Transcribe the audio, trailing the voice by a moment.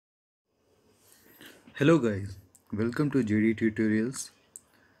Hello guys, welcome to JD Tutorials.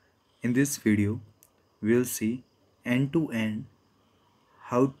 In this video, we'll see end-to-end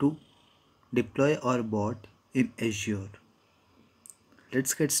how to deploy our bot in Azure.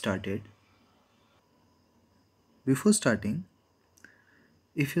 Let's get started. Before starting,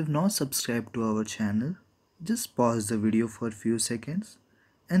 if you've not subscribed to our channel, just pause the video for a few seconds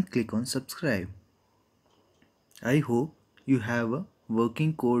and click on subscribe. I hope you have a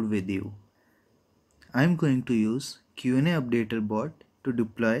working code with you. I'm going to use QnA Updater bot to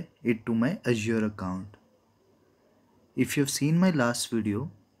deploy it to my Azure account. If you've seen my last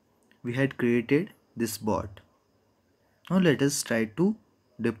video, we had created this bot. Now let us try to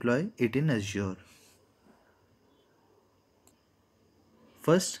deploy it in Azure.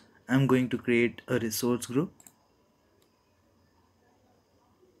 First, I'm going to create a resource group.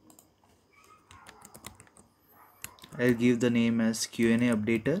 I'll give the name as QnA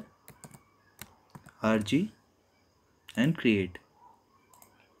Updater RG and create.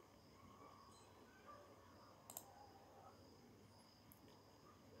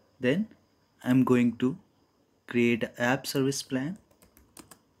 Then I'm going to create an app service plan.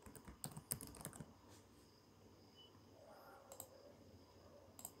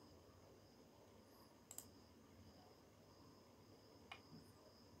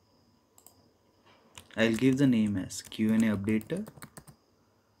 I'll give the name as QnA Updater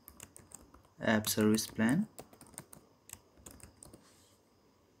App Service Plan.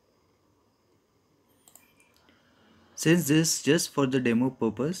 Since this is just for the demo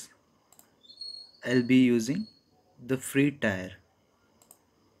purpose, I'll be using the free tier.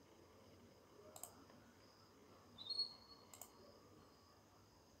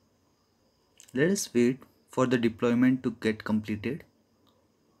 Let us wait for the deployment to get completed.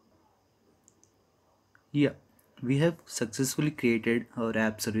 Yeah, we have successfully created our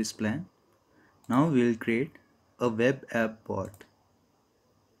app service plan. Now we will create a web app bot.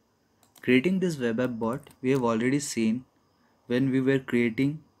 Creating this web app bot we have already seen when we were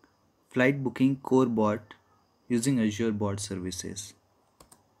creating flight booking core bot using Azure Bot services.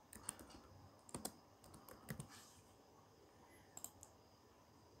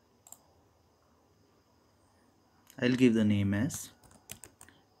 I'll give the name as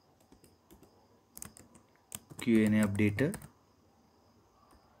QnA Updater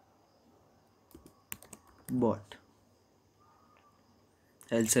Bot.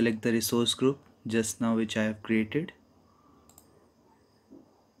 I'll select the resource group just now which I have created.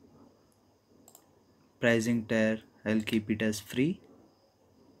 Pricing tier I'll keep it as free,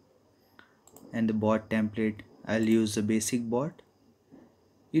 and the bot template I'll use the basic bot.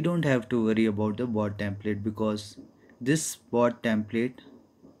 You don't have to worry about the bot template because this bot template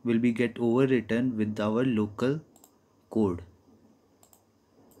will be get overwritten with our local code.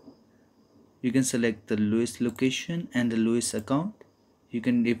 You can select the Louis location and the Louis account. You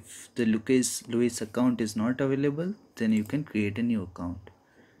can, if the Louis account is not available, then you can create a new account.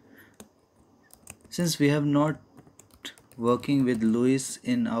 Since we have not working with Louis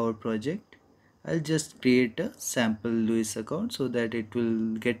in our project, I'll just create a sample Louis account so that it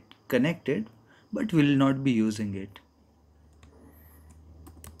will get connected, but will not be using it.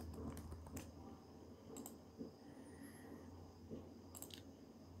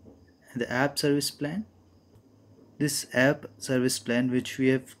 The app service plan. This app service plan which we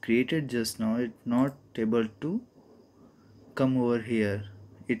have created just now, it's not able to come over here.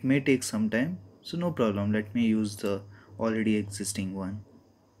 It may take some time, so no problem. Let me use the already existing one.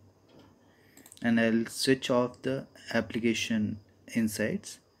 And I'll switch off the application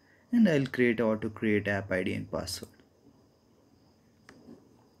insights and I'll create auto create app ID and password.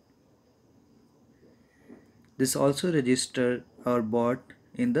 This also register our bot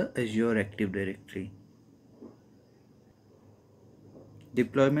in the Azure Active Directory.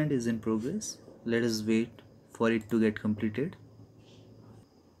 Deployment is in progress. Let us wait for it to get completed.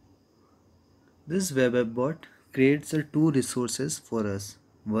 This web app bot creates the two resources for us.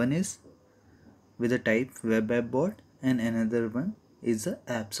 One is with the type web app bot and another one is the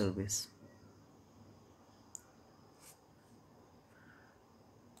app service.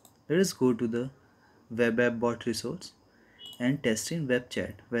 Let us go to the web app bot resource and test in web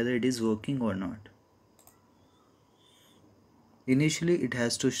chat whether it is working or not. Initially it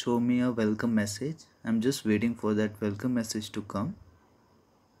has to show me a welcome message. I'm just waiting for that welcome message to come.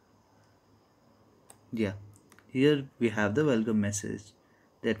 Yeah, here we have the welcome message.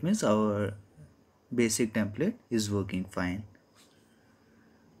 That means our basic template is working fine.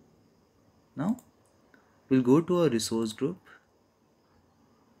 Now we'll go to our resource group.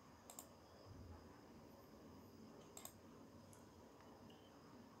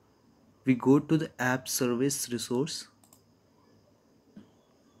 We go to the app service resource,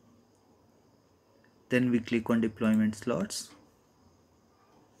 then we click on deployment slots,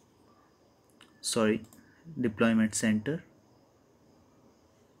 deployment center.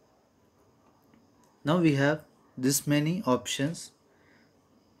 Now we have this many options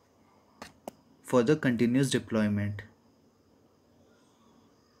for the continuous deployment.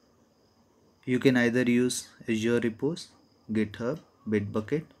 You can either use Azure repos, GitHub,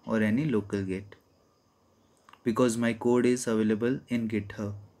 Bitbucket or any local Git. Because my code is available in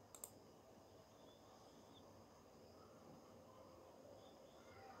GitHub,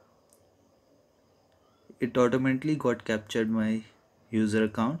 it automatically got captured my user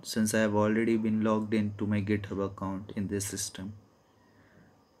account since I have already been logged into my GitHub account in this system.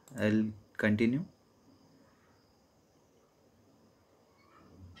 I'll continue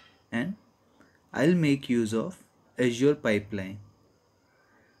and I'll make use of Azure pipeline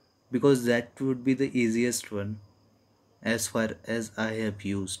because that would be the easiest one as far as I have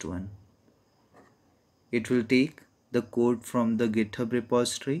used one. It will take the code from the GitHub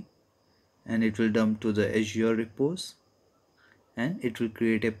repository and it will dump to the Azure repos and it will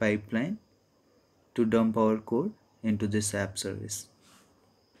create a pipeline to dump our code into this app service.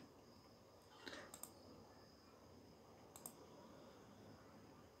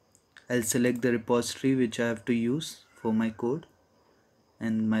 I'll select the repository which I have to use for my code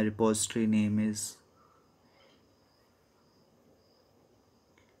and my repository name is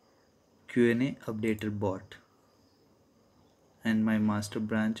QnA Updater Bot and my master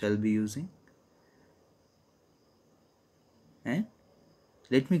branch I'll be using. And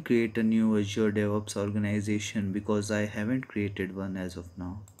let me create a new Azure DevOps organization because I haven't created one as of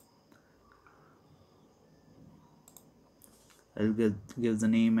now. I'll give the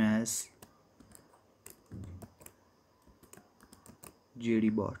name as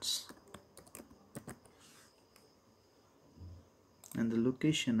JD Bots and the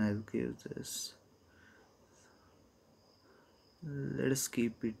location I'll give this, let us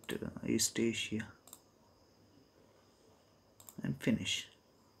keep it East Asia and finish.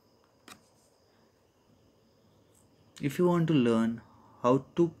 If you want to learn how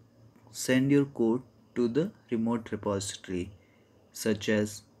to send your code to the remote repository such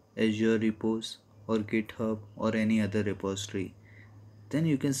as Azure repos or GitHub or any other repository, then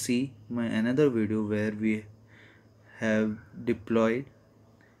you can see my another video where we have deployed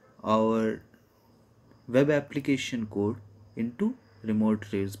our web application code into remote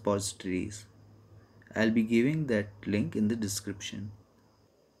repositories. I'll be giving that link in the description.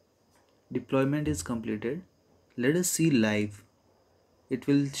 Deployment is completed. Let us see live. It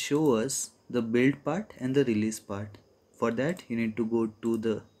will show us the build part and the release part. For that you need to go to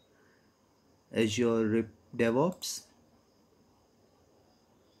the Azure DevOps.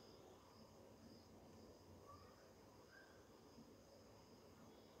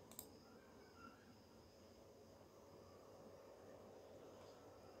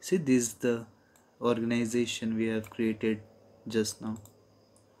 See, this is the organization we have created just now.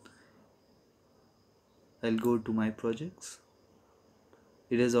 I'll go to my projects.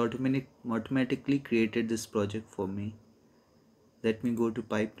 It has automatically created this project for me. Let me go to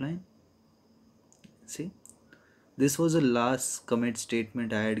pipeline. See, this was the last commit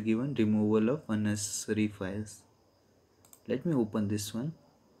statement I had given, removal of unnecessary files. Let me open this one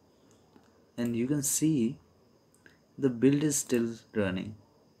and you can see the build is still running.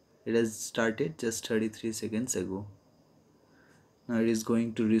 It has started just 33 seconds ago. Now it is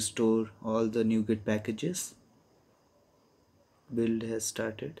going to restore all the NuGet packages. Build has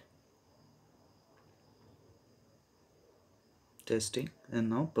started. Testing and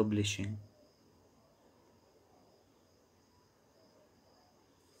now publishing.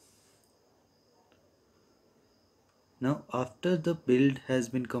 Now after the build has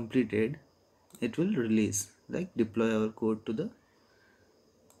been completed, it will release, like deploy our code to the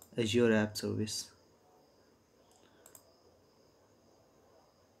Azure App Service.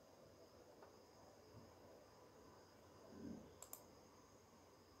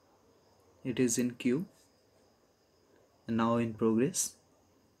 It is in queue and now in progress.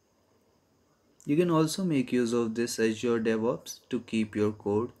 You can also make use of this Azure DevOps to keep your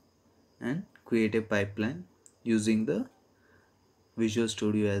code and create a pipeline using the Visual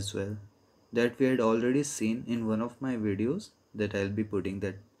Studio as well, that we had already seen in one of my videos that I'll be putting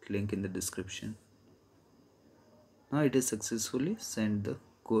that link in the description. Now it is successfully sent the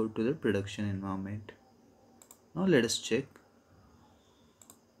code to the production environment. Now let us check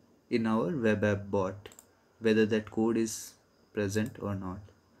in our web app bot whether that code is present or not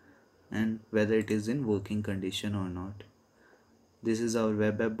and whether it is in working condition or not. This is our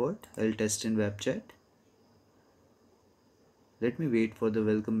web app bot. I'll test in web chat. Let me wait for the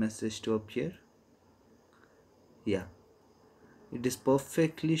welcome message to appear. Yeah, it is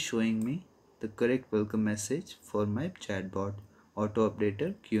perfectly showing me the correct welcome message for my chatbot auto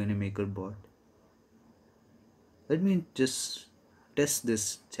updater QnA Maker bot. Let me just test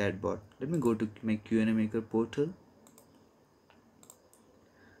this chatbot. Let me go to my QnA Maker portal.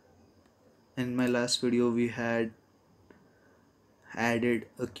 In my last video we had added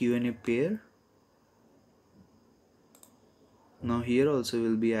a QnA pair. Now here also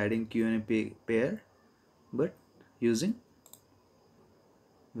we'll be adding QnA pair, but using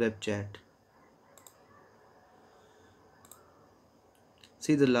web chat.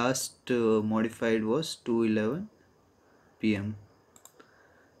 See, the last modified was 2:11 p.m.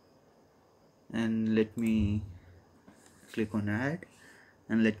 and let me click on add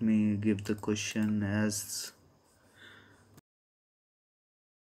and let me give the question as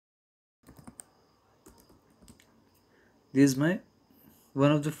this is my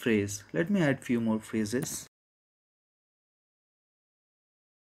one of the phrase. Let me add few more phrases.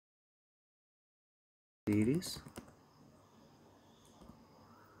 Series.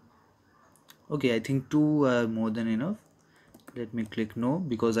 Okay, I think 2 are more than enough. Let me click no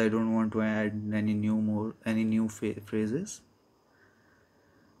because I don't want to add any new phrases.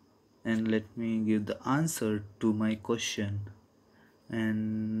 And let me give the answer to my question.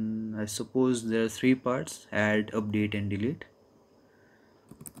 And I suppose there are 3 parts: add, update and delete.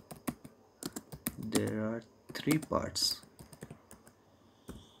 There are 3 parts.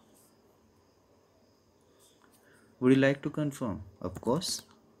 Would you like to confirm? Of course.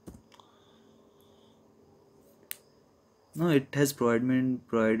 No, it has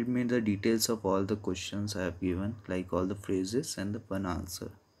provided me the details of all the questions I have given, like all the phrases and the one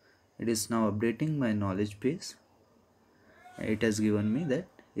answer. It is now updating my knowledge base. It has given me that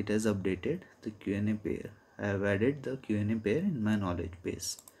it has updated the QnA pair. I have added the QnA pair in my knowledge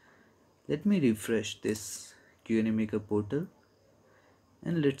base. Let me refresh this QnA Maker portal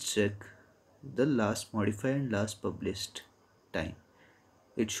and let's check the last modified and last published time.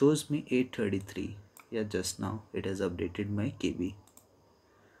 It shows me 8:33. Yeah, just now it has updated my KB.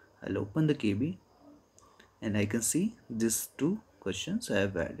 I'll open the KB and I can see these 2 questions I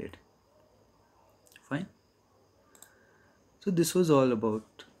have added. Fine. So this was all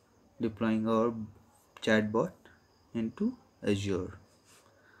about deploying our chatbot into Azure.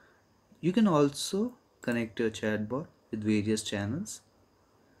 You can also connect your chatbot with various channels.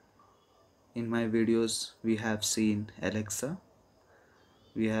 In my videos we have seen Alexa,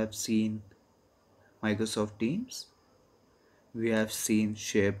 we have seen Microsoft Teams, we have seen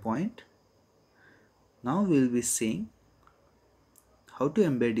SharePoint. Now we'll be seeing how to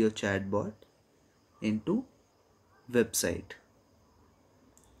embed your chatbot into website.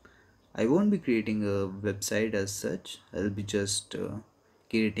 I won't be creating a website as such. I'll be just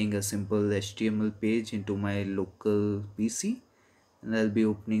creating a simple HTML page into my local PC and I'll be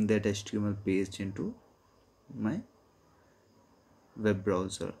opening that HTML page into my web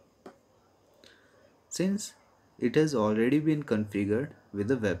browser. Since it has already been configured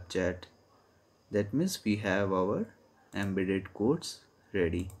with a web chat, that means we have our embedded codes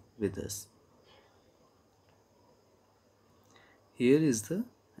ready with us. Here is the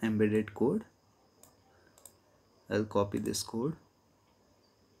embedded code. I'll copy this code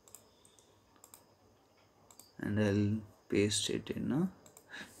and I'll paste it in a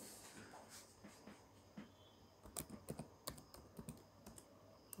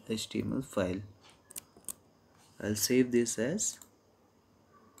HTML file. I'll save this as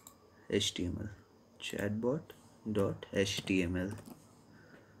HTML chatbot.html.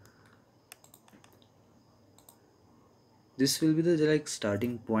 This will be the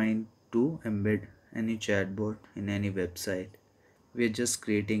starting point to embed any chatbot in any website. We are just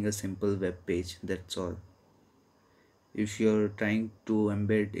creating a simple web page, that's all. If you're trying to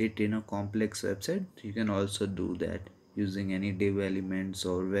embed it in a complex website, you can also do that using any div elements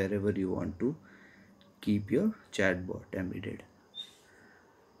or wherever you want to keep your chatbot embedded.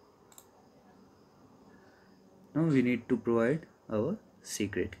 Now we need to provide our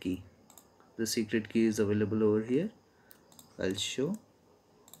secret key. The secret key is available over here. I'll show,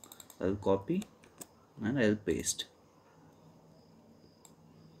 I'll copy and I'll paste.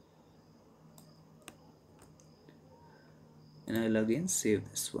 And I'll again save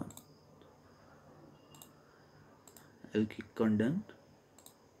this one. I'll click on done.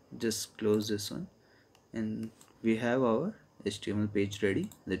 Just close this one and we have our HTML page ready.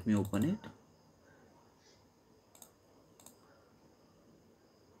 Let me open it.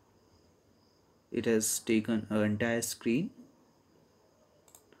 It has taken an entire screen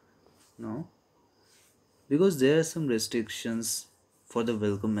now, because there are some restrictions for the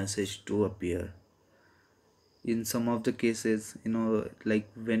welcome message to appear. In some of the cases, like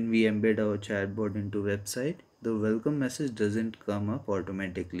when we embed our chatbot into website, the welcome message doesn't come up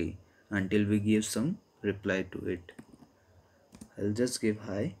automatically until we give some reply to it. I'll just give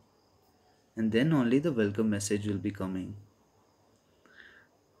hi, and then only the welcome message will be coming.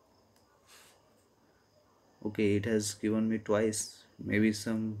 Okay, it has given me twice. Maybe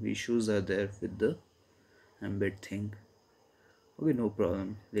some issues are there with the embed thing. Okay, no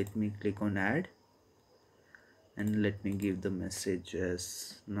problem. Let me click on add, and let me give the message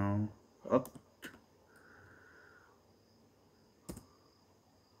as now up,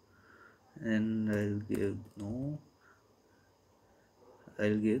 and I'll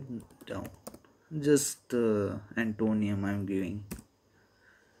give down. Just antonium I'm giving,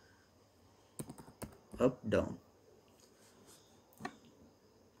 up down.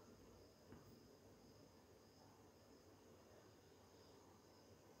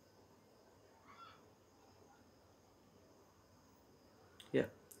 Yeah,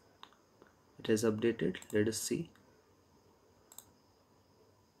 it has updated. Let us see.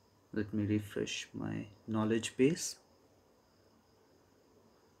 Let me refresh my knowledge base.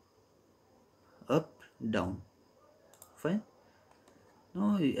 Up, down. Fine.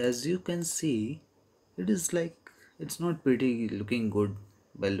 Now as you can see, it is like it's not pretty looking good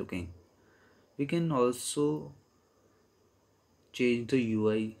by looking. We can also change the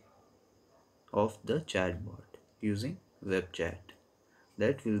UI of the chatbot using web chat.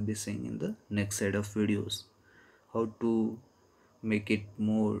 That we'll be seeing in the next set of videos. How to make it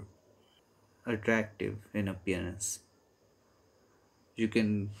more attractive in appearance. You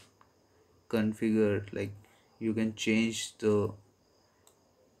can configure, like, you can change the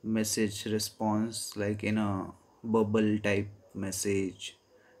message response like in a bubble type message,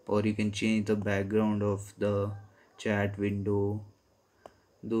 or you can change the background of the chat window.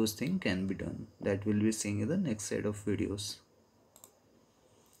 Those things can be done. That will be seeing in the next set of videos.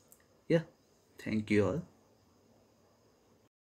 Yeah, thank you all.